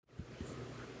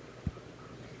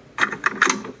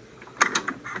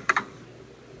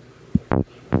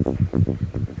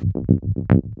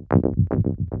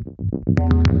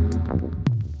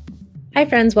Hi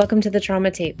friends, welcome to the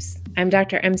Trauma Tapes. I'm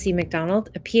Dr. MC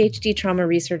McDonald, a PhD trauma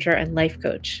researcher and life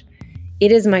coach.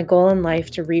 It is my goal in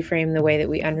life to reframe the way that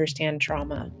we understand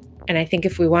trauma. And I think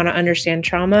if we want to understand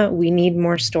trauma, we need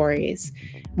more stories,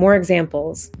 more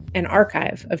examples, an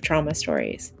archive of trauma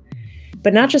stories.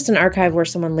 But not just an archive where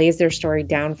someone lays their story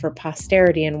down for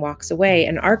posterity and walks away,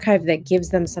 an archive that gives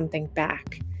them something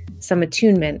back, some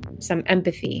attunement, some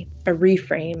empathy, a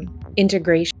reframe,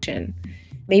 integration,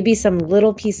 maybe some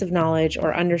little piece of knowledge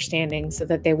or understanding so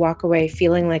that they walk away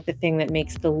feeling like the thing that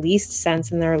makes the least sense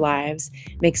in their lives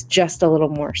makes just a little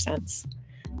more sense.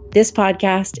 This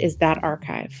podcast is that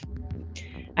archive.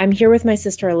 I'm here with my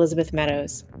sister, Elizabeth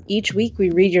Meadows. Each week, we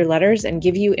read your letters and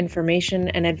give you information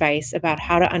and advice about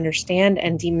how to understand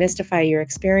and demystify your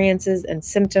experiences and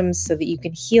symptoms so that you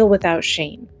can heal without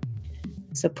shame.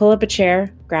 So pull up a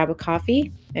chair, grab a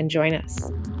coffee, and join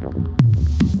us.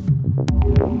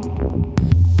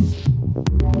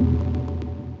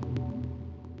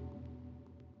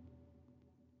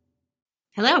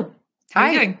 Hello. How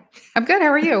are you doing? I'm good. How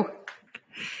are you?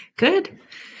 Good.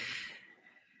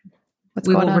 What's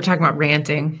going on? We're talking about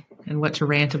ranting and what to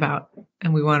rant about.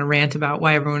 And we want to rant about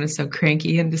why everyone is so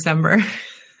cranky in December.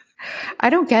 I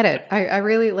don't get it. I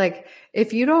really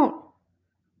if you don't,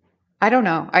 I don't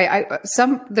know.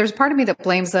 There's part of me that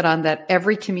blames that on that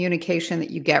every communication that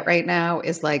you get right now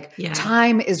is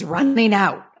time is running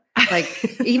out.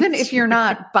 Even if you're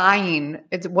not buying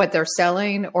what they're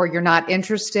selling or you're not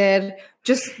interested,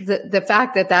 just the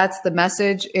fact that that's the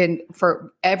message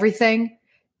for everything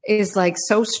is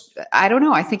so, I don't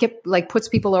know. I think it puts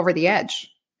people over the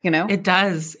edge, It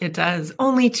does. It does.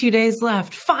 Only 2 days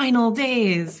left. Final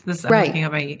days. I'm looking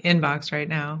at my inbox right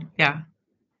now. Yeah.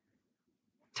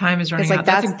 Time is running out.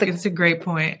 That's a great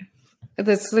point.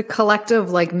 That's the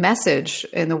collective message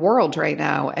in the world right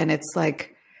now. And it's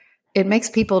it makes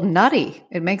people nutty.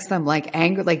 It makes them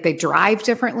angry. They drive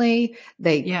differently.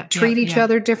 They treat each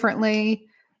other differently.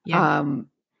 Yeah.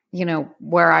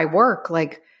 Where I work,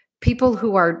 people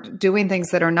who are doing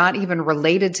things that are not even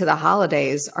related to the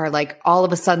holidays are all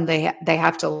of a sudden they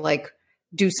have to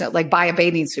do so, buy a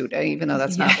bathing suit, even though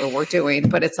that's not what we're doing.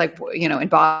 But it's in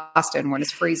Boston when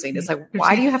it's freezing, it's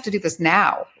why do you have to do this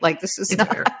now? This is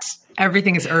not.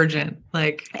 Everything is urgent.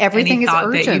 Everything is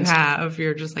urgent that you have,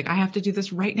 you're just I have to do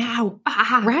this right now.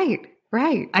 Ah.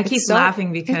 Right. I keep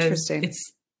laughing because it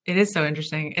is so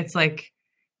interesting. It's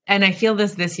and I feel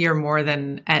this year more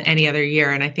than at any other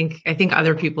year. And I think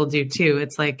other people do too.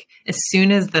 It's as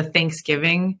soon as the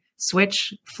Thanksgiving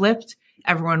switch flipped,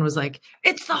 everyone was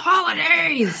it's the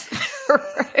holidays.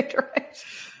 Right.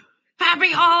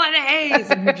 Happy holidays.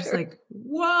 And you're just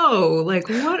whoa,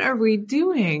 what are we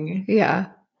doing? Yeah.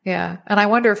 Yeah. And I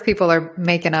wonder if people are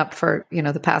making up for,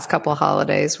 the past couple of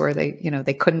holidays where they,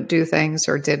 they couldn't do things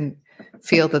or didn't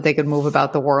feel that they could move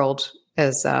about the world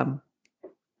as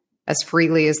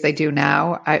freely as they do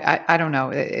now. I don't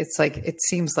know. It's it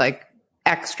seems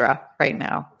extra right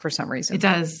now for some reason. It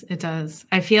does.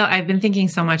 I've been thinking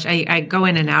so much. I go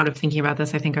in and out of thinking about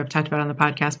this. I think I've talked about on the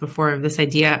podcast before of this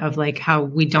idea of how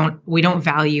we don't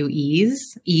value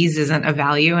ease. Ease isn't a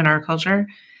value in our culture.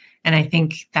 And I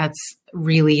think that's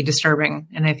really disturbing.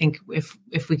 And I think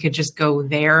if we could just go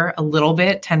there a little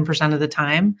bit, 10% of the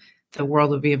time, the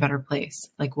world would be a better place.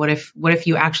 What if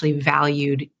you actually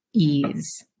valued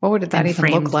ease? What would that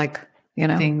even look like?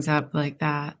 Things up like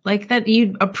that. That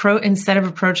you'd approach, instead of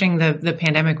approaching the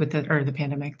pandemic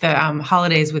the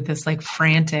holidays with this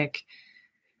frantic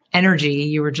energy,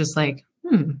 you were just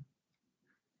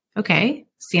okay,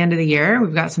 it's the end of the year.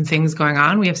 We've got some things going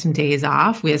on. We have some days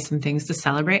off. We have some things to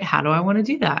celebrate. How do I want to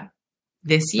do that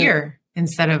this year?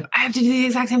 Instead of, I have to do the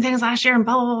exact same thing as last year and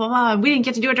blah, blah, blah, blah. We didn't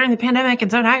get to do it during the pandemic. And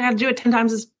so now I got to do it 10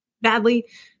 times as badly.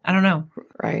 I don't know.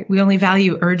 Right. We only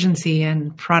value urgency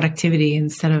and productivity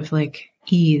instead of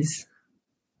ease.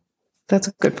 That's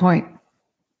a good point.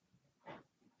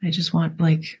 I just want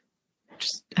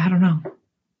I don't know.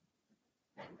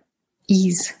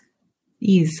 Ease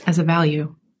as a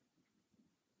value.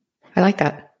 I like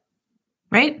that.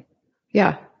 Right?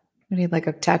 Yeah. We need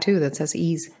a tattoo that says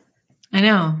ease. I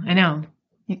know.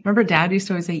 Remember Dad used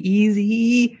to always say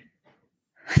easy.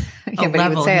 Yeah, but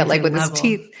he would say it with his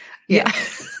teeth. Yeah.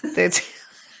 That's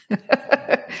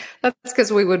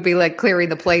because we would be clearing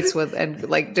the plates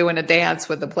and doing a dance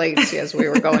with the plates as we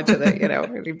were going to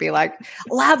the, he'd be level.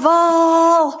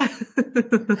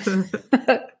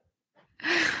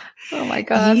 Oh my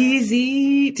God.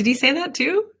 Easy. Did he say that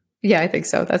too? Yeah, I think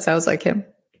so. That sounds like him.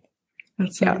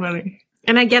 That's so funny.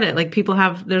 And I get it. People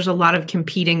there's a lot of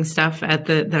competing stuff we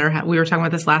were talking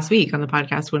about this last week on the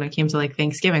podcast when it came to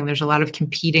Thanksgiving. There's a lot of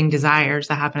competing desires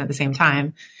that happen at the same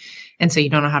time. And so you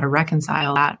don't know how to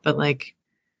reconcile that, but like,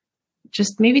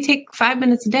 just maybe take 5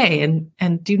 minutes a day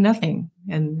and do nothing.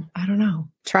 And I don't know.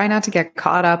 Try not to get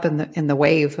caught up in the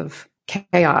wave of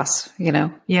chaos,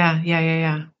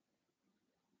 Yeah.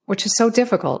 Which is so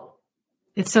difficult.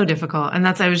 It's so difficult. And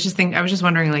I was just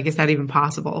wondering, like, is that even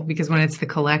possible? Because when it's the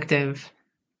collective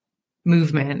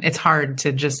movement, it's hard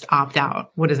to just opt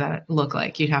out. What does that look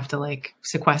like? You'd have to like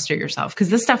sequester yourself. Because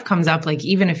this stuff comes up, like,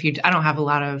 even if I don't have a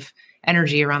lot of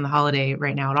energy around the holiday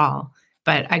right now at all,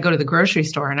 but I go to the grocery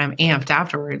store and I'm amped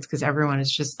afterwards because everyone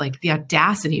is just like, the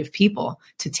audacity of people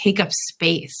to take up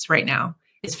space right now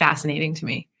is fascinating to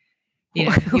me.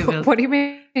 What do you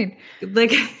mean?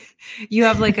 Like, you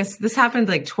have like this happened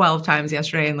like 12 times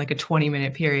yesterday in like a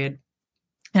 20-minute period.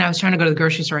 And I was trying to go to the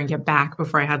grocery store and get back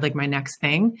before I had like my next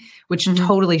thing, which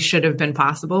totally should have been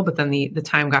possible. But then the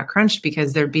time got crunched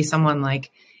because there'd be someone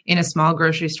like in a small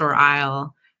grocery store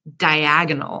aisle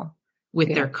diagonal with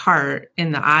their cart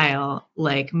in the aisle,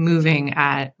 like moving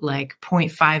at like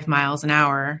 0.5 miles an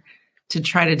hour to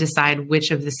try to decide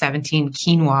which of the 17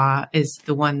 quinoa is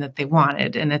the one that they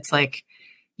wanted. And it's like,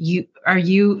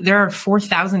 there are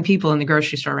 4,000 people in the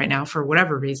grocery store right now for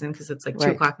whatever reason, because it's like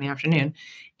 2:00 in the afternoon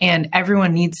and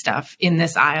everyone needs stuff in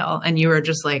this aisle. And you are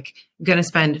just like going to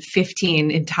spend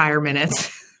 15 entire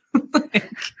minutes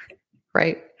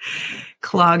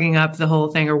clogging up the whole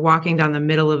thing, or walking down the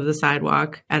middle of the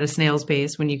sidewalk at a snail's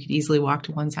pace when you could easily walk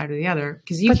to one side or the other.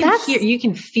 Because you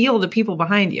can feel the people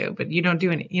behind you, but you don't do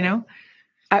any,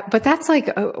 But that's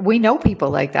like, we know people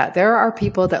like that. There are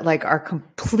people that like are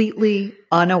completely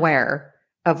unaware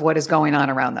of what is going on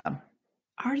around them.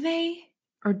 Are they?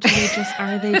 Or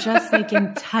are they just like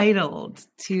entitled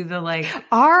to the like?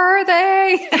 Are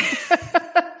they?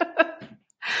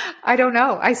 I don't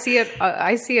know. I see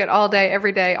it all day,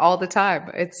 every day, all the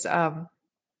time. It's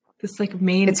this like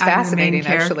it's fascinating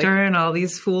character, actually. And all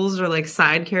these fools are like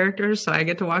side characters, so I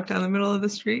get to walk down the middle of the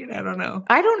street. I don't know.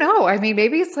 I mean,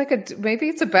 maybe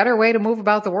it's a better way to move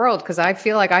about the world, because I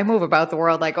feel like I move about the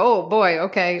world like, oh boy,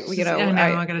 okay,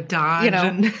 I gotta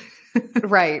dodge,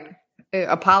 right.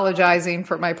 Apologizing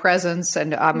for my presence,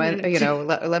 and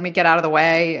let me get out of the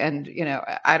way, and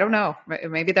I don't know,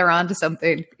 maybe they're onto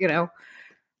something.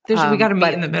 We got to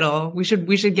meet in the middle. We should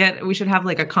have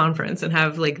like a conference and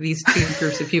have like these two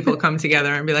groups of people come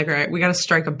together and be like, all right, we got to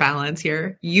strike a balance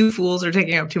here. You fools are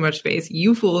taking up too much space.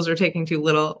 You fools are taking too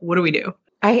little. What do we do?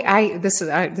 This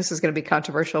is going to be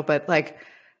controversial, but like,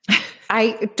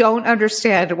 I don't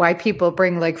understand why people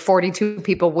bring like 42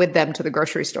 people with them to the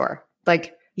grocery store.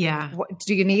 Like, yeah.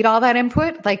 Do you need all that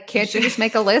input? Like, can't you just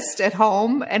make a list at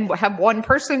home and have one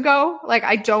person go? Like,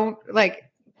 I don't like.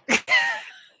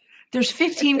 There's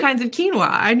 15 kinds of quinoa.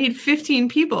 I need 15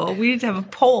 people. We need to have a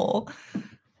poll.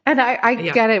 And I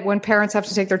get it when parents have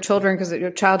to take their children because of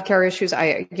childcare issues.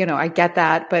 I get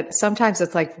that. But sometimes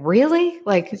it's like, really?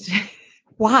 Like,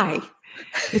 why?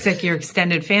 It's like your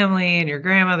extended family and your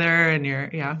grandmother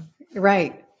and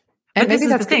Right. And maybe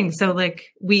that's the thing. So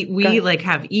like we like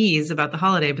have ease about the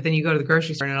holiday, but then you go to the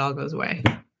grocery store and it all goes away.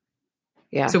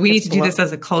 Yeah. So we need to do this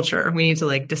as a culture. We need to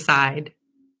like decide,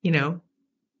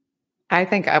 I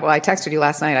think, I texted you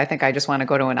last night. I think I just want to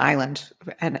go to an island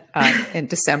and in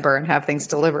December and have things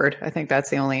delivered. I think that's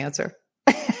the only answer.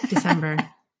 December.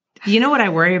 You know what I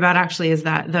worry about actually is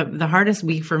that the hardest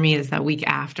week for me is that week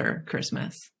after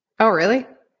Christmas. Oh, really?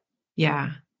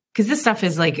 Yeah. Because this stuff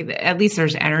is like, at least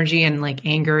there's energy and like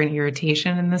anger and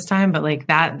irritation in this time. But like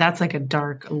that's like a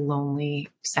dark, lonely,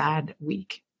 sad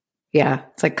week. Yeah.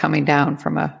 It's like coming down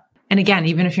from And again,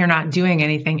 even if you're not doing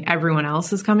anything, everyone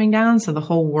else is coming down. So the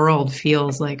whole world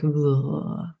feels like,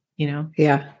 ugh, Yeah.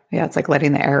 Yeah. It's like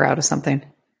letting the air out of something.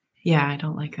 Yeah. I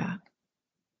don't like that.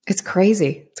 It's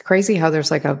crazy. It's crazy how there's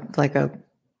like a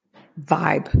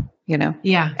vibe,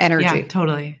 Yeah. Energy. Yeah,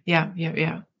 totally. Yeah.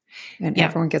 And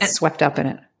everyone gets swept up in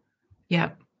it.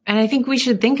 Yeah. And I think we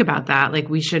should think about that. Like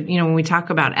we should, when we talk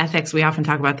about ethics, we often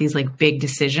talk about these like big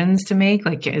decisions to make.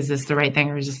 Like, is this the right thing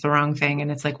or is this the wrong thing? And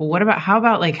it's like, well, how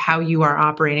about like how you are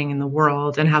operating in the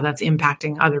world and how that's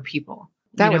impacting other people?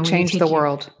 That would change the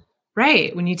world.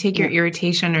 Right. When you take your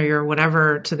irritation or your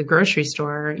whatever to the grocery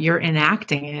store, you're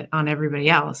enacting it on everybody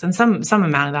else. And some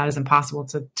amount of that is impossible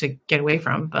to get away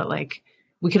from, but like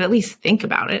we could at least think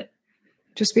about it.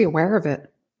 Just be aware of it.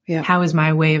 Yeah. How is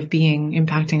my way of being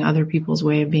impacting other people's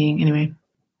way of being? Anyway.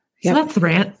 So that's the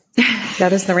rant.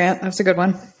 That is the rant. That's a good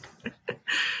one.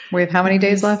 We have how many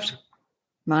days left?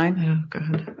 9? Oh,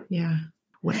 God. Yeah.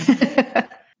 Whatever.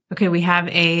 Okay. We have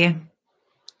a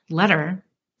letter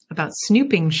about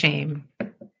snooping shame.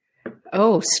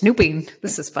 Oh, snooping.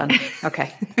 This is fun.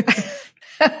 Okay.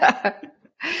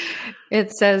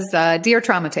 It says, Dear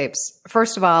Trauma Tapes,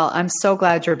 first of all, I'm so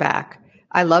glad you're back.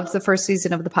 I loved the first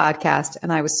season of the podcast,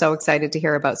 and I was so excited to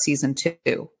hear about season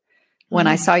 2. When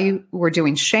I saw you were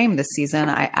doing shame this season,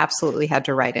 I absolutely had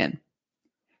to write in.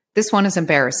 This one is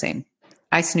embarrassing.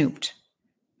 I snooped.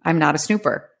 I'm not a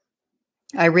snooper.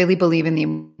 I really believe in the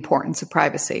importance of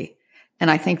privacy.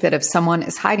 And I think that if someone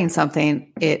is hiding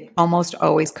something, it almost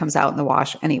always comes out in the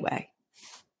wash anyway.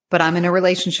 But I'm in a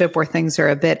relationship where things are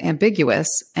a bit ambiguous,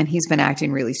 and he's been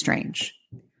acting really strange.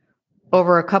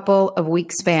 Over a couple of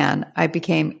weeks span, I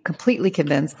became completely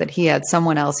convinced that he had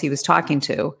someone else he was talking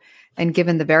to, and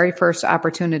given the very first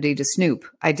opportunity to snoop,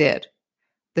 I did.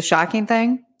 The shocking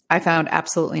thing, I found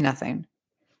absolutely nothing.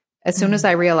 As soon as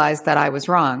I realized that I was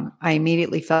wrong, I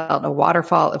immediately felt a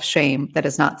waterfall of shame that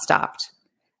has not stopped.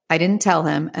 I didn't tell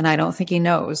him, and I don't think he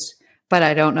knows, but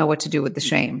I don't know what to do with the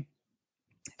shame.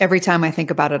 Every time I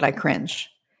think about it, I cringe.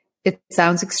 It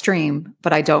sounds extreme,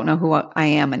 but I don't know who I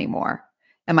am anymore.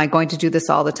 Am I going to do this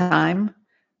all the time?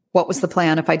 What was the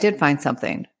plan if I did find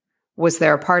something? Was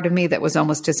there a part of me that was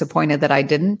almost disappointed that I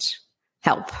didn't?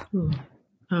 Help. Ooh.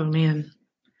 Oh, man.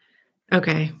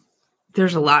 Okay.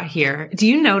 There's a lot here. Do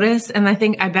you notice, and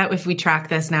I bet if we track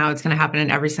this now, it's going to happen in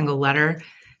every single letter,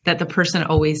 that the person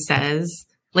always says,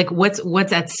 like,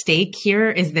 what's at stake here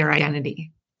is their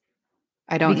identity.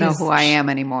 I don't know who I am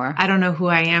anymore. I don't know who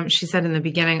I am. She said in the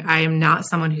beginning, I am not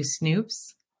someone who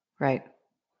snoops. Right.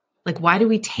 Like, why do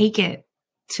we take it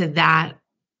to that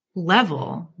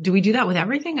level? Do we do that with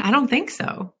everything? I don't think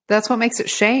so. That's what makes it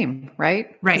shame,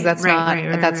 right? Right. That's not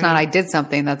I did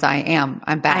something. That's I am.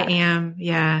 I'm bad. I am.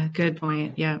 Yeah. Good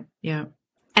point. Yeah. Yeah.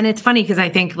 And it's funny because I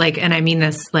think and I mean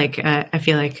this, I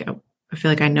feel like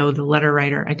I know the letter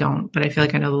writer. I don't, but I feel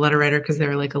like I know the letter writer because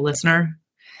they're like a listener,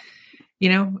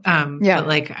 yeah.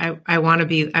 But I want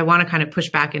to kind of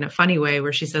push back in a funny way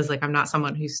where she says I'm not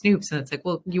someone who snoops. And it's like,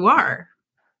 well, you are.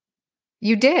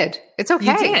 You did. It's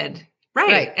okay. You did.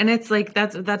 Right. And it's like,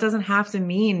 that doesn't have to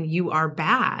mean you are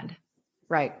bad.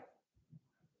 Right.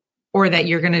 Or that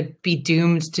you're going to be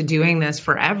doomed to doing this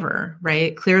forever.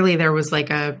 Right. Clearly there was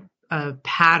a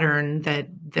pattern that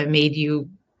made you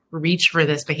reach for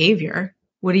this behavior.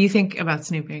 What do you think about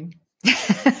snooping?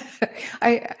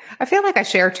 I feel like I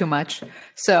share too much.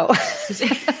 So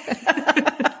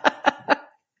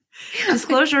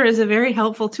disclosure is a very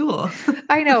helpful tool.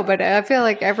 I know, but I feel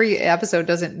like every episode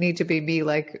doesn't need to be me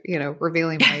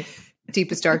revealing my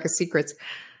deepest, darkest secrets.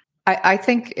 I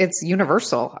think it's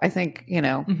universal. I think,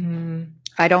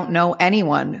 I don't know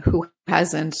anyone who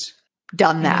hasn't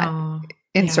done that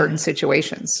in certain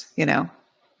situations, Yeah.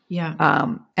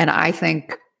 And I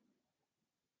think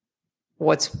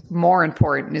what's more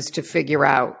important is to figure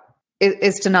out,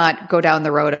 is to not go down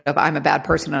the road of I'm a bad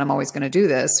person and I'm always going to do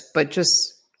this, but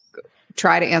just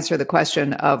try to answer the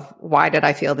question of why did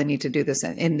I feel the need to do this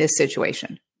in this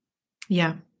situation?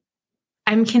 Yeah.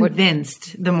 I'm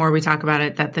convinced the more we talk about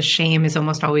it, that the shame is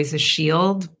almost always a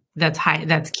shield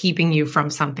that's keeping you from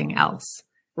something else.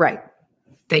 Right.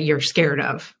 That you're scared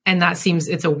of. And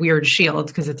it's a weird shield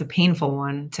because it's a painful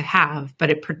one to have, but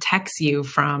it protects you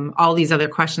from all these other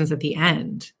questions at the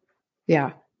end.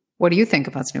 Yeah. What do you think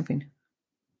about snooping?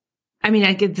 I mean,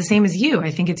 I get the same as you.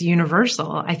 I think it's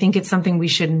universal. I think it's something we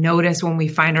should notice when we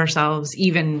find ourselves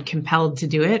even compelled to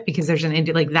do it, because there's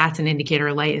that's an indicator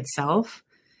of light itself.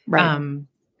 Right.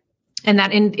 And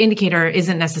that indicator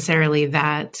isn't necessarily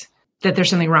that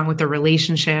there's something wrong with the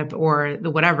relationship or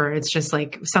the whatever. It's just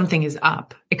something is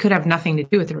up. It could have nothing to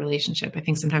do with the relationship. I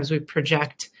think sometimes we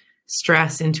project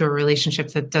stress into a relationship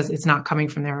it's not coming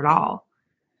from there at all.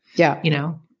 Yeah.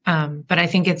 But I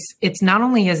think it's not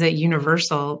only is it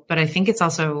universal, but I think it's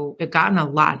gotten a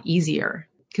lot easier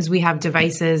because we have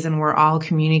devices and we're all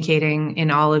communicating in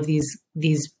all of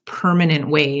these permanent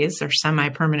ways or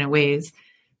semi-permanent ways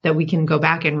that we can go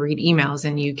back and read emails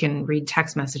and you can read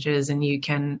text messages and you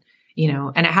can,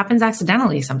 and it happens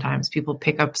accidentally. Sometimes people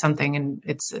pick up something and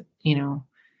it's,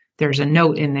 there's a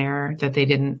note in there that they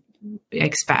didn't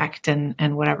expect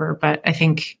and whatever. But I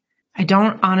think I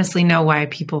don't honestly know why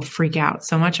people freak out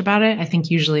so much about it. I think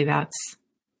usually that's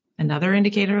another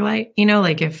indicator,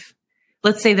 if,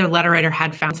 let's say the letter writer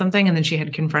had found something and then she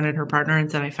had confronted her partner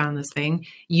and said, I found this thing.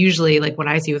 Usually what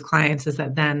I see with clients is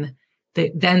that then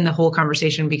the whole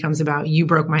conversation becomes about you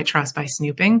broke my trust by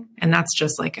snooping. And that's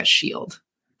just a shield.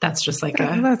 That's just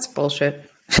that's bullshit.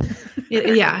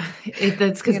 Yeah.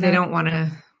 That's because they don't want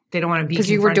to be because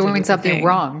you were doing something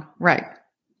wrong. Right.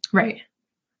 Right.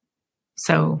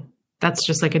 So that's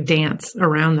just a dance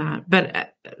around that.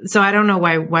 But so I don't know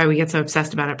why we get so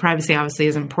obsessed about it. Privacy obviously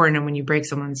is important. And when you break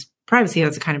someone's privacy,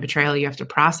 that's a kind of betrayal you have to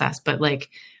process. But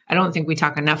I don't think we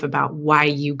talk enough about why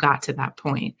you got to that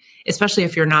point, especially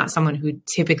if you're not someone who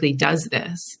typically does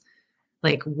this.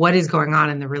 Like, what is going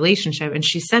on in the relationship? And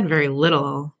she said very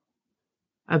little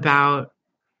about,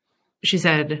 she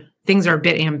said, things are a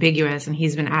bit ambiguous and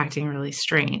he's been acting really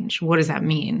strange. What does that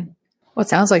mean? Well, it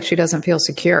sounds like she doesn't feel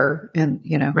secure in,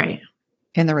 right.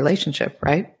 in the relationship,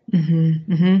 right?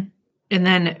 Mm-hmm, mm-hmm. And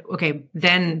then, okay,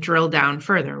 then drill down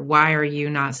further. Why are you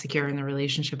not secure in the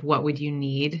relationship? What would you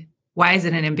need? Why is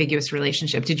it an ambiguous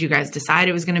relationship? Did you guys decide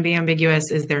it was going to be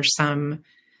ambiguous? Is there some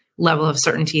level of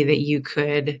certainty that you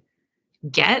could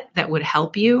get that would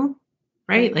help you?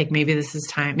 Right? Like maybe this is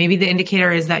time. Maybe the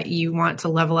indicator is that you want to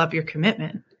level up your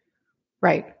commitment.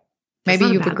 Right. Maybe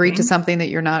you've agreed to something that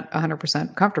you're not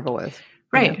 100% comfortable with.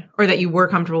 Right. Or that you were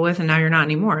comfortable with and now you're not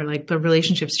anymore. Like the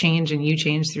relationships change and you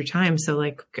change through time. So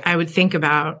like I would think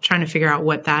about trying to figure out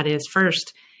what that is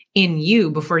first in you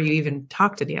before you even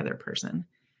talk to the other person.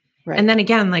 Right. And then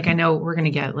again, like I know we're going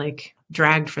to get like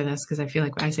dragged for this because I feel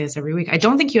like I say this every week. I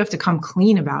don't think you have to come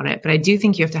clean about it, but I do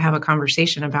think you have to have a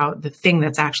conversation about the thing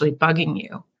that's actually bugging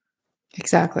you.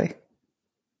 Exactly.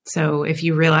 So if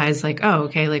you realize like, oh,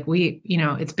 okay, like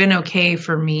it's been okay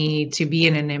for me to be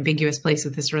in an ambiguous place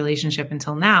with this relationship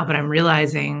until now, but I'm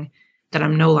realizing that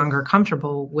I'm no longer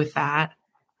comfortable with that.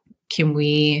 Can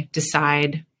we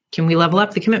decide, can we level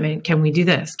up the commitment? Can we do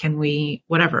this? Can we,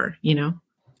 whatever,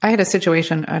 I had a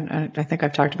situation, and I think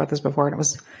I've talked about this before, and it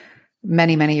was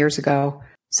many, many years ago.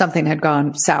 Something had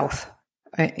gone south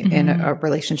in a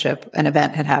relationship. An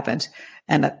event had happened.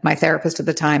 And my therapist at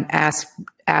the time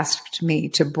asked me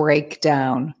to break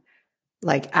down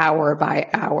like hour by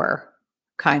hour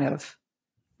kind of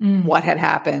what had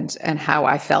happened and how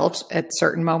I felt at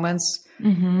certain moments.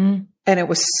 Mm-hmm. And it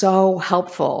was so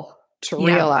helpful to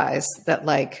realize that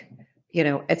like,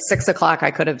 at 6:00, I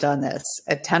could have done this.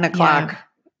 At 10:00,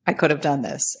 I could have done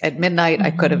this. At midnight, I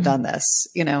could have done this,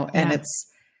 and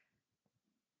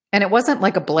and it wasn't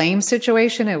like a blame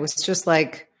situation. It was just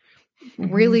like,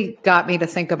 really got me to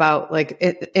think about like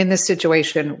in this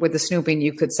situation with the snooping,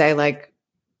 you could say like,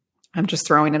 I'm just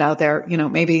throwing it out there,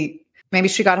 maybe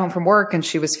she got home from work and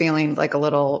she was feeling like a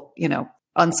little,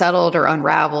 unsettled or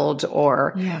unraveled,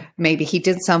 or maybe he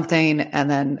did something and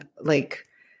then like,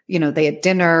 they had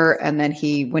dinner and then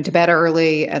he went to bed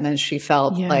early and then she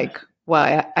felt like,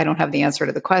 well, I don't have the answer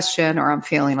to the question, or I'm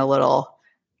feeling a little,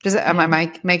 am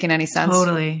I making any sense?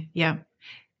 Totally. Yeah.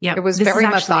 Yeah. It was very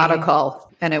methodical.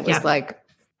 And it was like,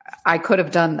 I could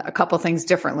have done a couple things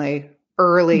differently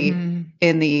early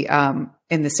in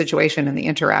the situation and the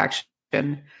interaction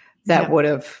that would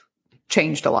have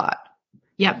changed a lot.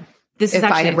 Yep. This is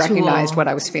if I had recognized what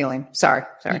I was feeling. Sorry.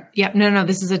 Yeah. No.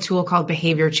 This is a tool called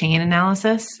behavior chain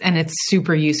analysis, and it's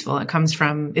super useful.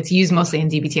 It's used mostly in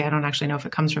DBT. I don't actually know if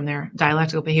it comes from their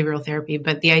dialectical behavioral therapy,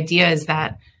 but the idea is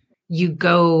that you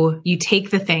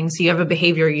take the thing. So you have a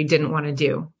behavior you didn't want to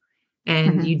do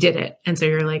and you did it. And so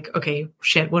you're like, okay,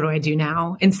 shit, what do I do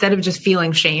now? Instead of just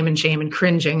feeling shame and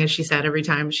cringing, as she said, every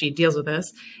time she deals with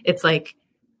this, it's like,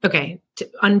 okay, to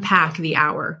unpack the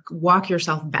hour, walk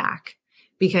yourself back.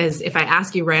 Because if I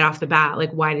ask you right off the bat,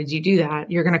 like, why did you do that?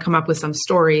 You're going to come up with some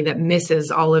story that misses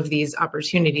all of these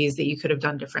opportunities that you could have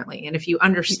done differently. And if you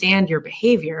understand your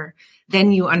behavior,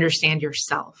 then you understand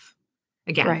yourself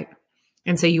again. Right.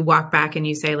 And so you walk back and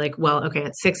you say like, well, okay,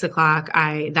 at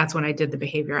 6:00, that's when I did the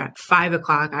behavior. At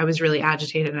 5:00, I was really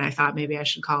agitated and I thought maybe I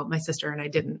should call my sister and I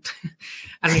didn't.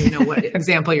 I don't even know what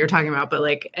example you're talking about, but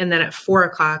like, and then at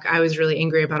 4:00, I was really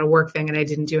angry about a work thing and I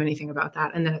didn't do anything about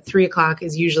that. And then at 3:00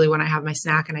 is usually when I have my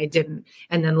snack and I didn't.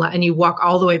 And then, and you walk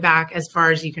all the way back as far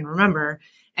as you can remember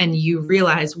and you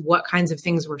realize what kinds of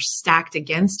things were stacked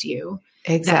against you.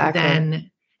 Exactly.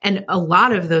 And a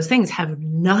lot of those things have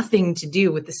nothing to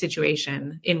do with the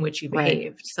situation in which you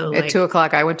behaved. Right. So at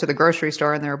 2:00, I went to the grocery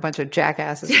store and there were a bunch of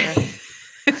jackasses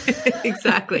there.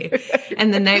 Exactly.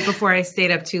 And the night before I stayed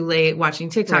up too late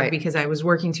watching TikTok because I was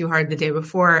working too hard the day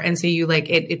before. And so you like,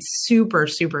 it's super,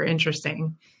 super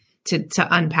interesting to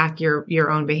unpack your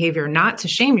own behavior, not to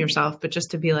shame yourself, but just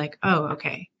to be like, oh,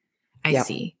 okay, I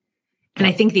see. And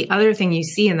I think the other thing you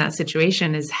see in that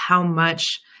situation is how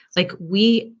much like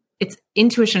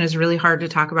intuition is really hard to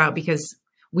talk about because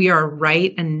we are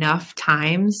right enough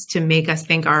times to make us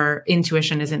think our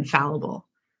intuition is infallible.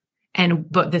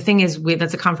 But the thing is,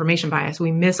 that's a confirmation bias.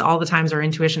 We miss all the times our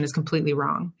intuition is completely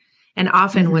wrong. And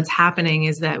often what's happening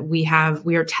is that we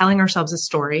are telling ourselves a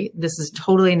story. This is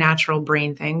totally a natural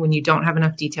brain thing. When you don't have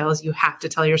enough details, you have to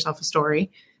tell yourself a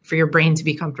story for your brain to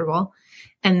be comfortable.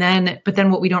 But then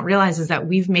what we don't realize is that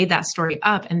we've made that story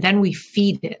up and then we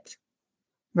feed it.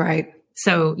 Right.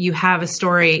 So you have a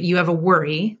story, you have a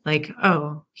worry like,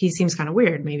 oh, he seems kind of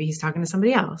weird. Maybe he's talking to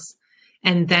somebody else.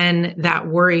 And then that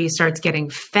worry starts getting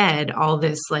fed all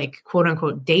this like quote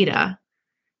unquote data,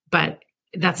 but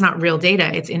that's not real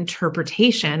data. It's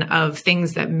interpretation of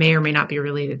things that may or may not be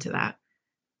related to that.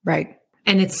 Right.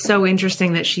 And it's so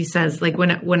interesting that she says, like,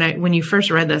 when you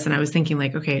first read this, and I was thinking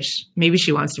like, okay, maybe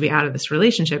she wants to be out of this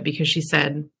relationship, because she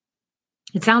said,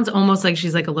 it sounds almost like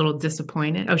she's like a little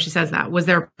disappointed. Oh, she says that. Was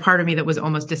there a part of me that was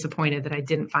almost disappointed that I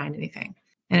didn't find anything?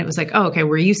 And it was like, oh, okay,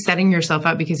 were you setting yourself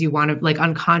up because you want to, like,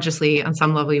 unconsciously on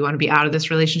some level, you want to be out of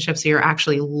this relationship. So you're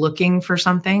actually looking for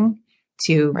something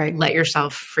to let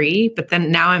yourself free. But then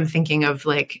now I'm thinking of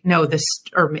like, no, this,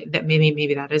 or that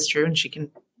maybe that is true. And she can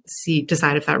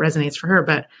decide if that resonates for her.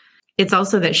 But it's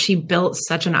also that she built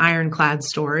such an ironclad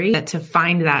story that to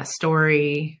find that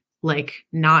story like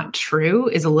not true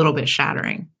is a little bit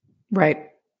shattering. Right.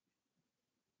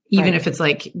 Even if it's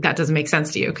like, that doesn't make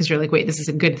sense to you, because you're like, wait, this is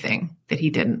a good thing that he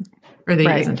didn't, or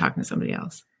that he isn't talking to somebody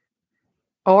else.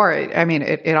 Or, I mean,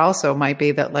 it also might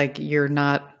be that like, you're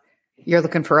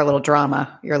looking for a little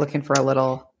drama. You're looking for a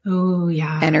little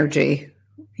energy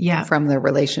from the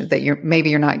relationship that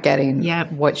you're not getting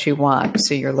what you want.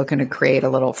 So you're looking to create a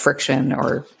little friction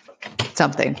or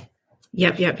something.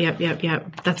 Yep.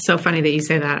 That's so funny that you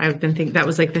say that. I've been thinking that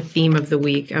was like the theme of the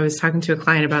week. I was talking to a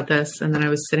client about this, and then I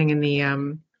was sitting in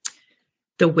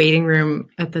the waiting room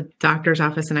at the doctor's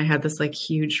office, and I had this like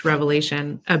huge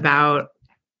revelation about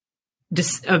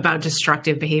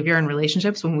destructive behavior in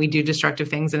relationships when we do destructive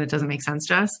things and it doesn't make sense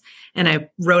to us. And I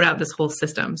wrote out this whole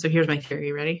system. So here's my theory.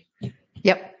 You ready?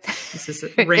 Yep. This is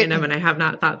random and I have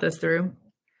not thought this through.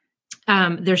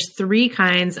 There's 3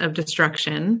 kinds of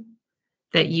destruction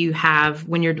that you have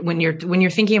when you're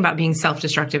thinking about being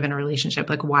self-destructive in a relationship.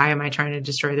 Like, why am I trying to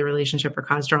destroy the relationship or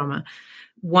cause drama?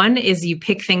 One is you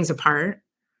pick things apart.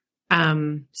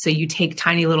 So you take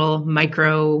tiny little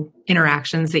micro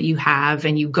interactions that you have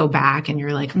and you go back and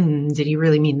you're like, did he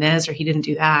really mean this? Or he didn't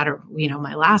do that? Or,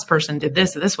 my last person did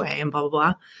this way and blah,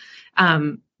 blah,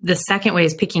 blah. The second way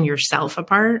is picking yourself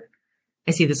apart.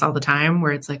 I see this all the time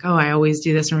where it's like, oh, I always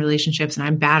do this in relationships and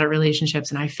I'm bad at relationships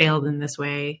and I failed in this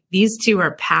way. These 2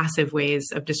 are passive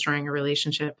ways of destroying a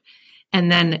relationship.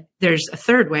 And then there's a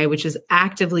third way, which is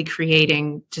actively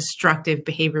creating destructive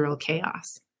behavioral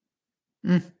chaos.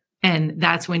 And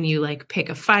that's when you like pick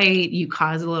a fight, you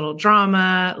cause a little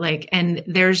drama, like, and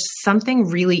there's something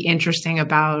really interesting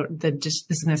about this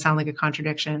is going to sound like a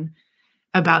contradiction,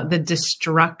 about the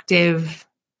destructive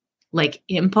like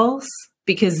impulse,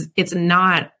 because it's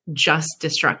not just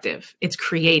destructive, it's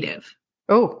creative.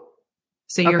 Oh,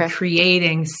 so you're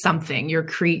creating something.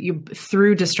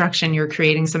 Through destruction, you're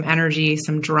creating some energy,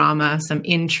 some drama, some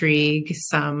intrigue,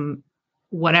 some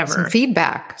whatever. Some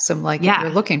feedback, some like you're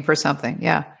looking for something.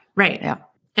 Yeah. Right. Yeah.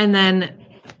 And then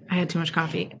I had too much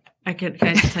coffee. Can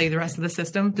I tell you the rest of the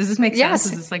system? Does this make sense? Yes.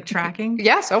 Is this like tracking?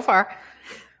 Yeah, so far.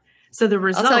 So the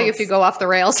results. I'll tell you if you go off the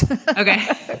rails. Okay.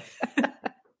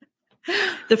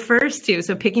 The first 2,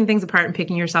 so picking things apart and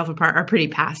picking yourself apart, are pretty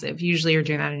passive. Usually you're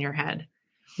doing that in your head.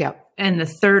 Yeah. And the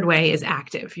third way is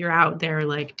active. You're out there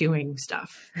like doing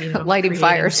stuff. Lighting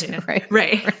fires.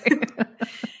 Right.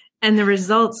 And the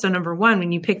results, so number 1,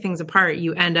 when you pick things apart,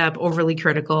 you end up overly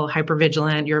critical,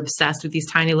 hypervigilant. You're obsessed with these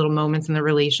tiny little moments in the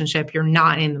relationship. You're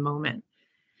not in the moment.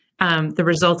 The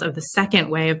results of the second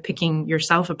way of picking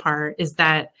yourself apart is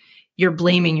that you're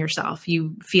blaming yourself.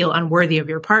 You feel unworthy of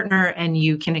your partner and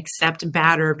you can accept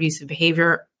bad or abusive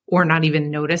behavior or not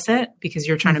even notice it because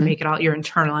you're trying to make it all, you're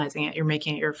internalizing it. You're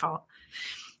making it your fault.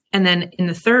 And then in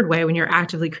the third way, when you're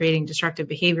actively creating destructive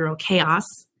behavioral chaos,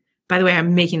 by the way,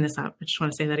 I'm making this up. I just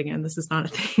want to say that again. This is not a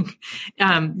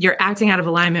thing. You're acting out of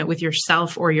alignment with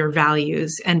yourself or your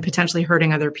values and potentially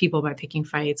hurting other people by picking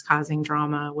fights, causing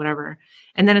drama, whatever.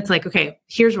 And then it's like, okay,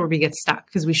 here's where we get stuck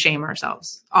because we shame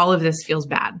ourselves. All of this feels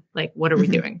bad. Like, what are we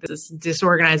doing? This is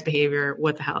disorganized behavior.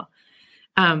 What the hell?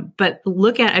 But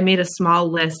I made a small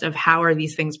list of how are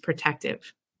these things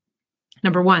protective.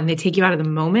 Number 1, they take you out of the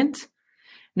moment.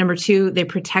 Number 2, they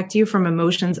protect you from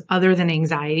emotions other than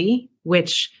anxiety,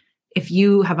 which if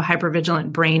you have a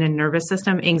hypervigilant brain and nervous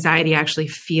system, anxiety actually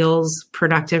feels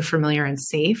productive, familiar, and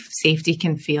safe. Safety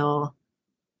can feel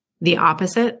the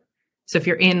opposite. So if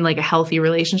you're in like a healthy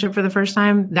relationship for the first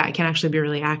time, that can actually be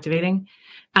really activating.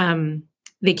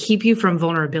 They keep you from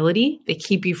vulnerability. They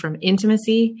keep you from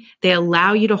intimacy. They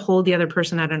allow you to hold the other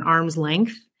person at an arm's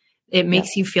length. It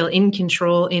makes you feel in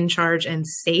control, in charge, and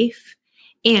safe.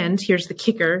 And here's the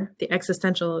kicker, the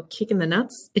existential kick in the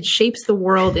nuts. It shapes the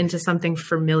world into something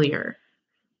familiar.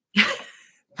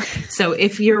 So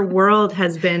if your world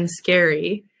has been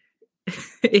scary,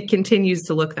 it continues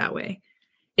to look that way.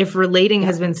 If relating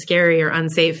has been scary or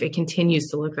unsafe, it continues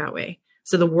to look that way.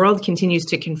 So the world continues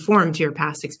to conform to your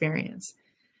past experience.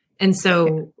 And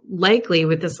so likely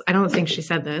with this, I don't think she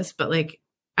said this, but like,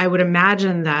 I would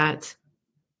imagine that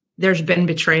there's been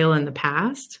betrayal in the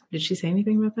past. Did she say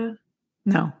anything about that?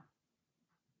 No.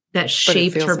 That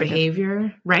shaped her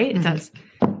behavior, right? It does.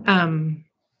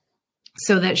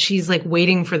 So that she's like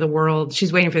waiting for the world.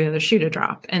 She's waiting for the other shoe to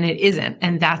drop and it isn't.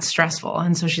 And that's stressful.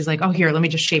 And so she's like, oh, here, let me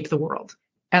just shape the world.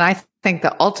 And I think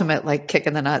the ultimate like kick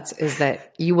in the nuts is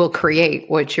that you will create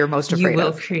what you're most afraid of. You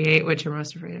will create what you're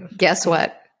most afraid of. Guess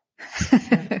what?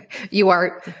 You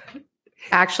are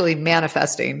actually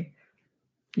manifesting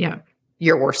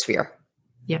your worst fear.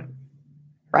 Yeah.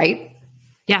 Right?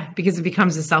 Yeah, because it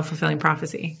becomes a self-fulfilling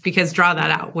prophecy. Because draw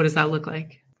that out. What does that look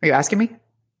like? Are you asking me?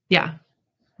 Yeah.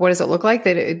 What does it look like?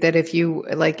 That if you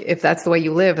like, if that's the way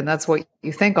you live and that's what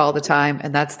you think all the time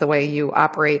and that's the way you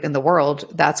operate in the world,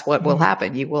 that's what will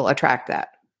happen. You will attract that.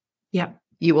 Yeah.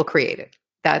 You will create it.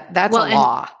 That's a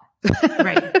law.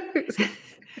 Right.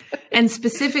 And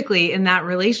specifically in that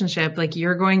relationship, like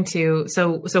you're going to,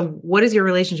 so what has your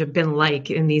relationship been like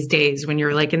in these days when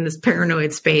you're like in this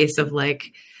paranoid space of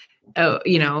like, oh,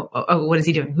 what is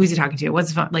he doing? Who's he talking to?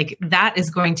 What's fun? Like that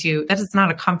is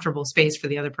not a comfortable space for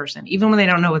the other person. Even when they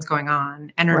don't know what's going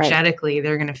on, energetically,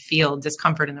 they're going to feel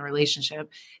discomfort in the relationship.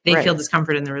 They feel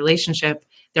discomfort in the relationship.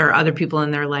 There are other people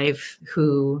in their life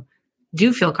who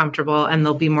do feel comfortable and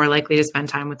they'll be more likely to spend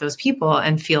time with those people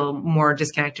and feel more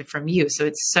disconnected from you. So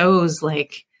it sows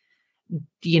like,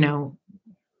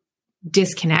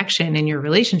 disconnection in your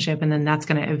relationship. And then that's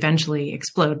going to eventually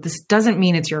explode. This doesn't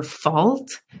mean it's your fault,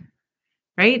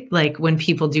 right? Like when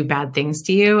people do bad things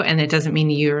to you, and it doesn't mean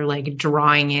you're like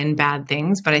drawing in bad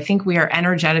things, but I think we are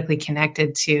energetically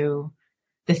connected to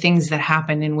the things that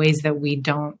happen in ways that we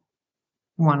don't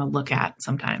want to look at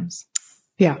sometimes.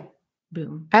 Yeah.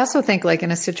 Boom. I also think like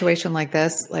in a situation like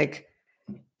this, like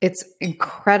it's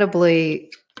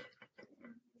incredibly,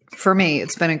 for me,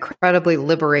 it's been incredibly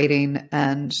liberating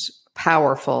and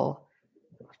powerful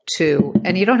to,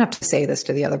 and you don't have to say this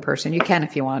to the other person. You can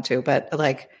if you want to, but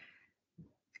like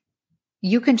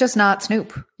you can just not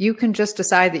snoop. You can just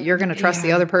decide that you're going to trust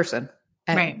the other person.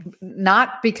 And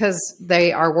not because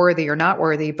they are worthy or not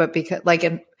worthy, but because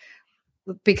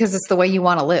it's the way you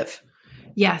want to live.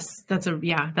 Yes, that's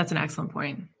an excellent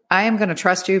point. I am going to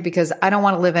trust you because I don't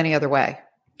want to live any other way.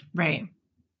 Right.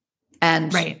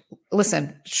 And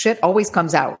listen, shit always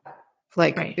comes out.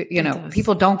 Like,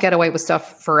 people don't get away with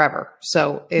stuff forever.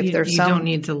 So if you don't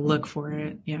need to look for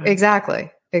it. Yeah,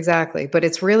 exactly. But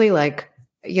it's really like,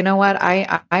 you know what?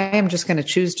 I am just going to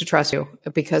choose to trust you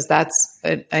because that's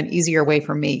an easier way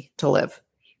for me to live.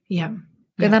 Yeah.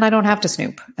 And then I don't have to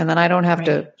snoop and then I don't have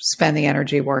to spend the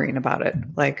energy worrying about it.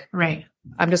 Like,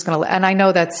 I'm just going to, and I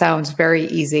know that sounds very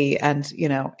easy and,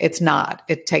 it's not,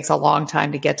 it takes a long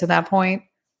time to get to that point,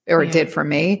 or it did for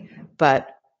me,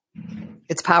 but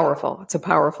it's powerful. It's a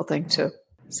powerful thing to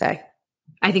say.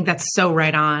 I think that's so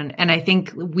right on. And I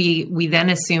think we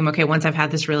then assume, okay, once I've had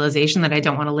this realization that I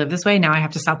don't want to live this way, now I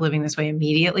have to stop living this way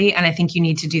immediately. And I think you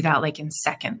need to do that like in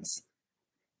seconds.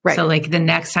 Right. So like the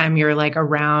next time you're like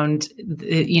around,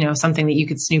 something that you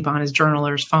could snoop on his journal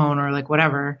or his phone or like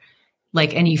whatever,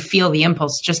 like, and you feel the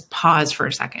impulse, just pause for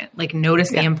a second, like notice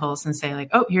the impulse and say like,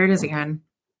 oh, here it is again.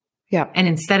 Yeah. And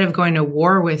instead of going to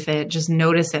war with it, just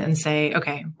notice it and say,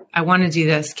 okay, I want to do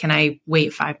this. Can I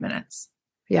wait 5 minutes?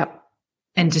 Yeah.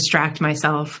 And distract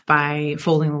myself by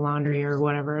folding the laundry or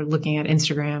whatever, looking at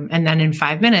Instagram. And then in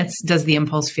 5 minutes, does the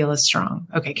impulse feel as strong?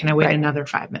 Okay. Can I wait another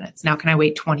 5 minutes? Now, can I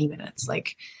wait 20 minutes?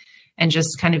 Like, and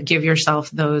just kind of give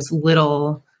yourself those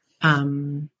little,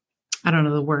 I don't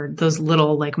know the word, those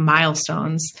little like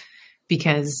milestones,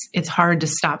 because it's hard to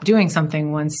stop doing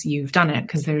something once you've done it.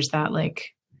 Cause there's that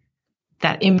like,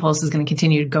 that impulse is going to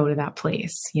continue to go to that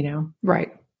place,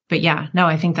 Right. But yeah, no,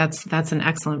 I think that's an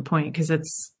excellent point. Cause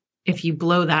if you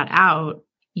blow that out,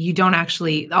 you don't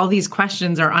actually, all these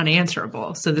questions are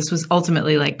unanswerable. So this was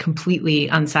ultimately like completely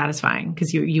unsatisfying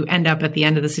because you end up at the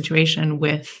end of the situation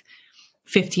with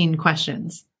 15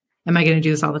 questions. Am I going to do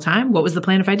this all the time? What was the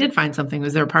plan if I did find something?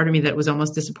 Was there a part of me that was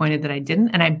almost disappointed that I didn't?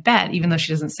 And I bet, even though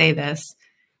she doesn't say this,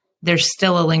 there's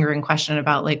still a lingering question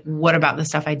about like, what about the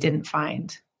stuff I didn't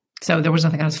find? So there was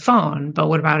nothing on his phone, but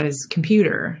what about his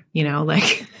computer?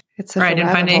 Like, I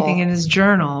didn't find anything in his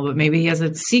journal, but maybe he has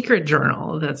a secret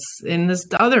journal that's in this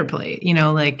other place.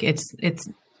 Like it's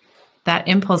that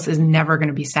impulse is never going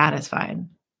to be satisfied.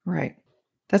 Right.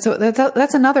 That's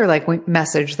another like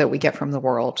message that we get from the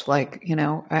world. Like,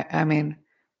 I mean,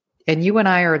 And you and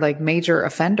I are like major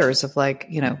offenders of like,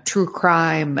 true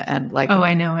crime and like, oh,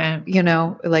 I know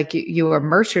it. Like you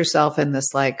immerse yourself in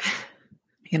this, like,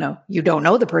 you don't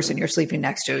know the person you're sleeping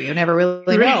next to. You never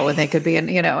really know. And they could be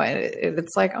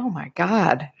it's like, oh my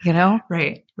God,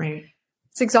 Right.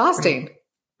 It's exhausting.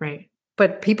 Right.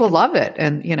 But people love it.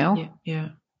 And, yeah.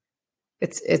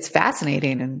 It's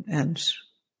fascinating and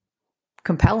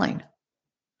compelling.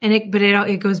 And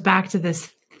it goes back to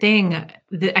this thing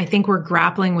that I think we're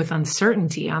grappling with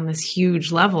uncertainty on this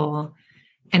huge level,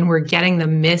 and we're getting the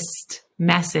missed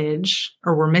message,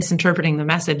 or we're misinterpreting the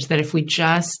message that if we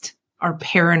just are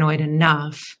paranoid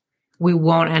enough, we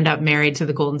won't end up married to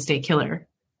the Golden State Killer.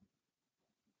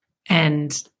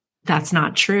 And that's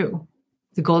not true.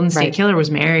 The Golden State Killer was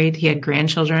married. He had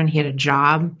grandchildren. He had a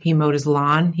job. He mowed his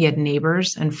lawn. He had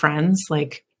neighbors and friends.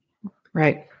 Like,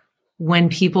 when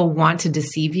people want to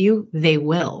deceive you, they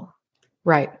will.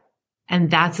 Right.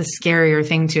 And that's a scarier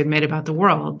thing to admit about the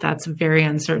world. That's a very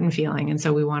uncertain feeling. And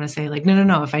so we want to say like,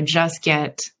 no. If I just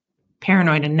get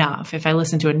paranoid enough, if I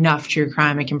listen to enough true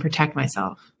crime, I can protect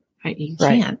myself. You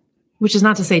can't. Which is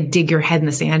not to say dig your head in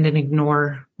the sand and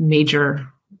ignore major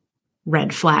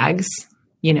red flags,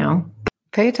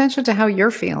 Pay attention to how you're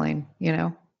feeling,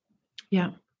 Yeah.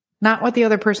 Not what the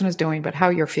other person is doing, but how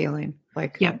you're feeling.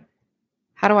 Like,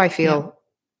 how do I feel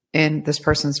in this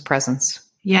person's presence?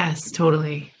 Yes,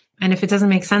 totally. And if it doesn't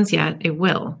make sense yet, it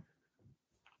will.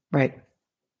 Right.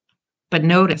 But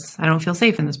notice, I don't feel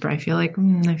safe in this, but I feel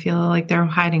like they're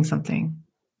hiding something.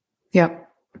 Yep.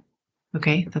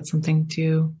 Okay. That's something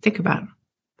to think about.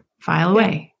 File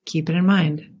away. Keep it in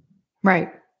mind.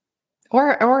 Right.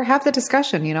 Or have the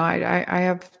discussion. I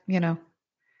have,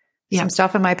 some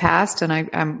stuff in my past, and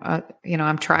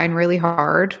I'm trying really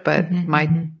hard, but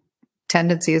my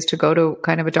tendency is to go to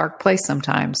kind of a dark place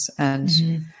sometimes. And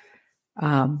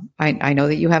I know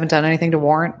that you haven't done anything to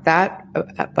warrant that,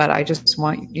 but I just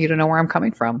want you to know where I'm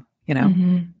coming from,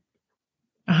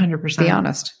 100%. Be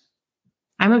honest.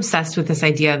 I'm obsessed with this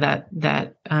idea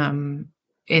that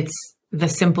it's the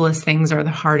simplest things are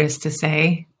the hardest to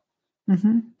say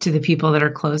to the people that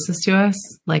are closest to us.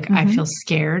 Like, I feel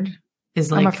scared is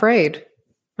like, I'm afraid.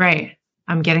 Right.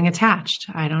 I'm getting attached.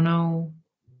 I don't know.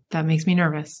 That makes me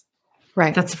nervous.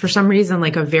 Right. That's for some reason,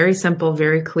 like a very simple,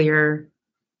 very clear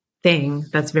thing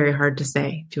that's very hard to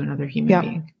say to another human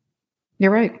being.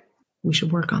 You're right. We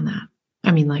should work on that.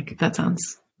 I mean, like, that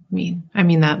sounds mean. I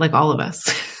mean that like all of us.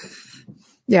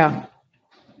 Yeah.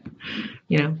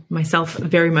 Myself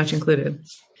very much included.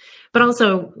 But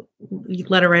also,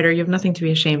 letter writer, you have nothing to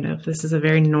be ashamed of. This is a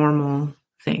very normal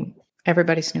thing.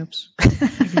 Everybody snoops.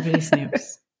 Everybody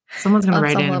snoops. Someone's going to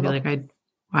write in and be like,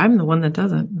 I'm the one that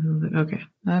doesn't. Like, okay.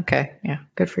 Okay. Yeah.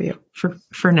 Good for you.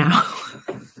 For now.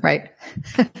 Right.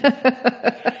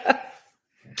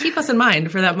 Keep us in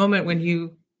mind for that moment when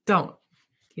you don't.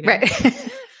 Right.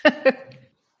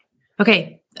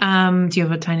 Okay. Do you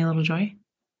have a tiny little joy?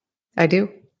 I do.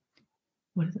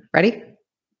 What is it? Ready?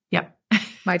 Yep.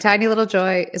 My tiny little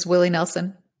joy is Willie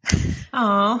Nelson.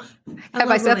 Oh,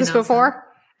 have I said this before?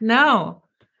 No.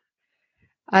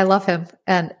 I love him,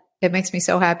 and it makes me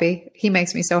so happy. He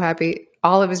makes me so happy.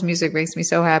 All of his music makes me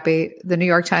so happy. The New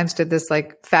York Times did this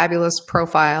like fabulous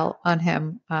profile on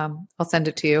him. I'll send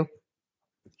it to you.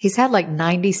 He's had like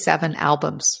 97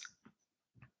 albums.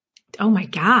 Oh my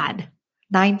God.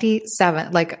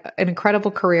 97, like an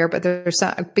incredible career, but there's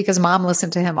because mom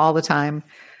listened to him all the time.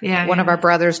 Yeah. One of our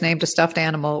brothers named a stuffed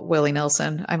animal Willie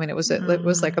Nelson. I mean, it was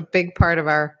like a big part of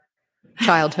our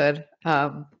childhood.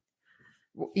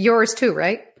 Yours too,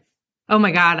 right? Oh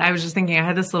my God. I was just thinking I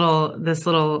had this little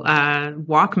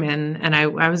Walkman, and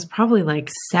I was probably like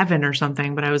 7 or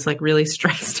something, but I was like really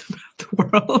stressed about the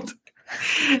world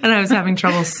and I was having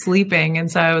trouble sleeping.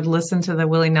 And so I would listen to the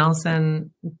Willie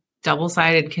Nelson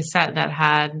double-sided cassette that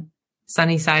had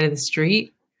Sunny Side of the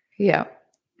Street. Yeah.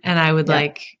 And I would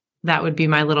that would be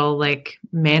my little like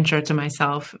mantra to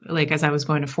myself, like as I was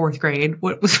going to 4th grade,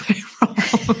 what was my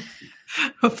role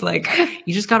of like,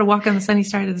 you just got to walk on the sunny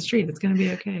side of the street. It's going to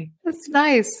be okay. That's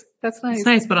nice. That's nice. It's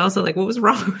nice. But also like, what was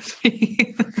wrong with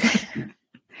me?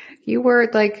 You were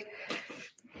like,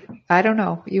 I don't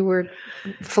know. You were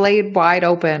flayed wide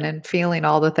open and feeling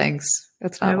all the things.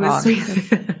 That's not wrong.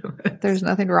 There's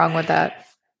nothing wrong with that.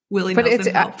 Willie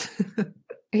Nelson helped.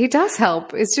 He does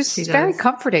help. It's just very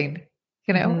comforting,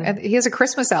 and he has a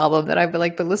Christmas album that I've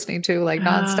been listening to like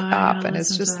nonstop. And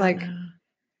it's just like,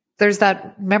 there's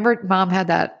that, remember mom had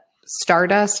that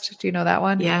Stardust. Do you know that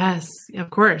one? Yes, of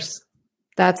course.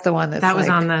 That's the one that was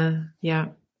on the,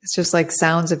 it's just like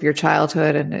sounds of your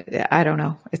childhood. And I don't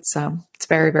know. It's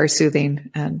very, very soothing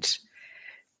and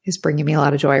is bringing me a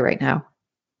lot of joy right now.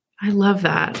 I love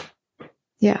that.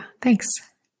 Yeah. Thanks.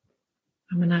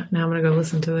 I'm gonna go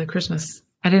listen to the Christmas.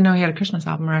 I didn't know he had a Christmas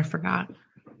album, or I forgot.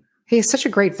 He has such a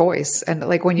great voice. And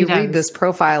like when you read this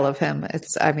profile of him,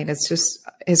 it's just,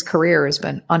 his career has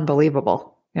been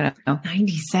unbelievable.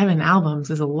 97 albums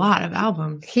is a lot of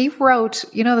albums. He wrote,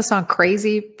 the song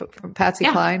Crazy from Patsy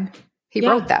Cline? He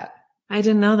wrote that. I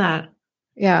didn't know that.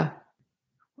 Yeah.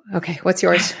 Okay. What's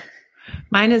yours?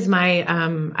 Mine is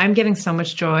I'm getting so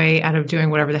much joy out of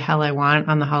doing whatever the hell I want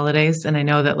on the holidays. And I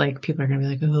know that like people are going to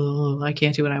be like, oh, I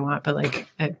can't do what I want, but like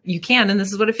you can. And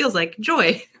this is what it feels like.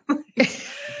 Joy.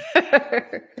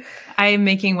 I am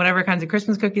making whatever kinds of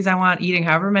Christmas cookies I want, eating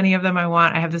however many of them I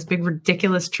want. I have this big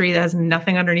ridiculous tree that has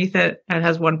nothing underneath it and it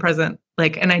has one present.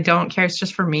 And I don't care. It's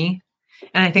just for me.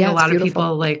 And I think a lot of people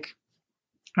are like,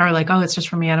 oh, it's just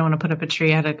for me. I don't want to put up a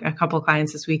tree. I had a couple of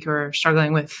clients this week who are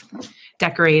struggling with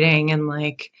decorating and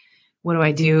like, what do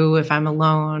I do if I'm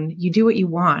alone? You do what you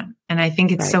want. And I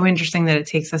think it's so interesting that it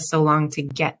takes us so long to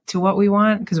get to what we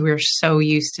want because we're so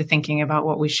used to thinking about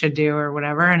what we should do or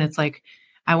whatever. And it's like,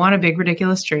 I want a big,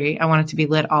 ridiculous tree. I want it to be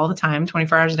lit all the time,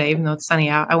 24 hours a day, even though it's sunny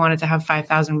out. I want it to have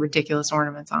 5,000 ridiculous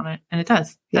ornaments on it. And it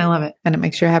does. Yep. I love it. And it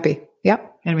makes you happy.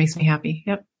 Yep. And it makes me happy.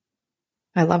 Yep.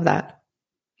 I love that.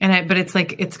 But it's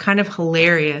like, it's kind of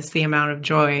hilarious the amount of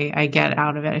joy I get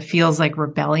out of it. It feels like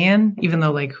rebellion, even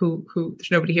though like who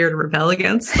there's nobody here to rebel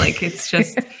against. Like, it's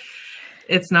just,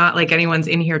 it's not like anyone's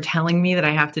in here telling me that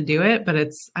I have to do it, but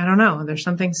I don't know. There's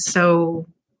something so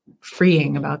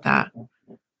freeing about that.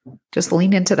 Just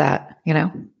lean into that,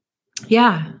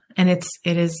 Yeah. And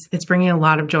it's bringing a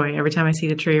lot of joy every time I see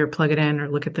the tree or plug it in or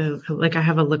look at I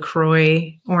have a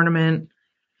LaCroix ornament.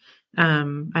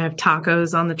 I have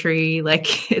tacos on the tree.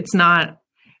 Like it's not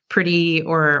pretty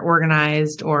or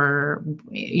organized or,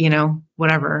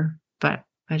 whatever, but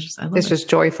I love it. It's just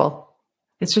joyful.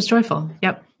 It's just joyful.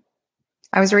 Yep.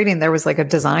 I was reading, there was like a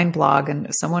design blog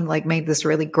and someone like made this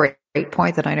really great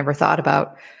point that I never thought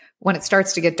about. When it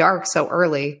starts to get dark so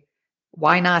early,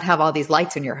 why not have all these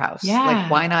lights in your house? Yeah, like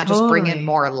why not just bring in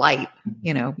more light,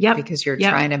 because you're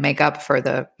trying to make up for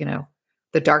the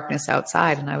darkness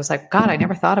outside. And I was like, God, I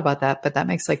never thought about that, but that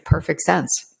makes like perfect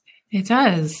sense. It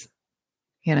does.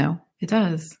 It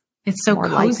does. It's so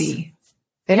cozy.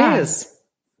 It is.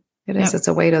 It is. It's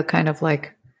a way to kind of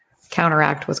like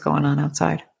counteract what's going on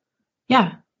outside.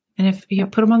 Yeah. And if you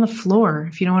put them on the floor,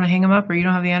 if you don't want to hang them up or you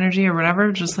don't have the energy or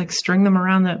whatever, just like string them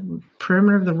around the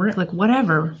perimeter of the room, like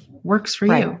whatever works for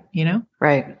you,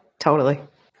 Right. Totally.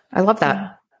 I love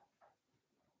that.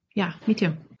 Yeah, me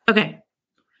too. Okay.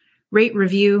 Rate,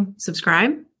 review,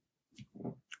 subscribe,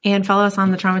 and follow us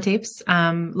on the Trauma Tapes.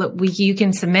 You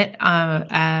can submit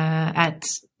at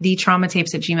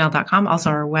thetraumatapes@gmail.com. Also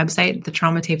our website,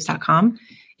 thetraumatapes.com.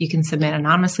 You can submit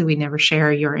anonymously. We never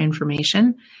share your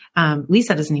information.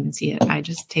 Lisa doesn't even see it. I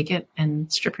just take it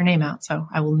and strip your name out. So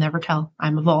I will never tell.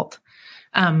 I'm a vault.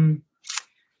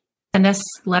 Send us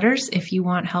letters if you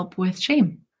want help with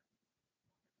shame.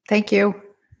 Thank you.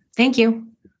 Thank you.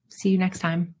 See you next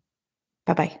time.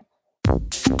 Bye-bye.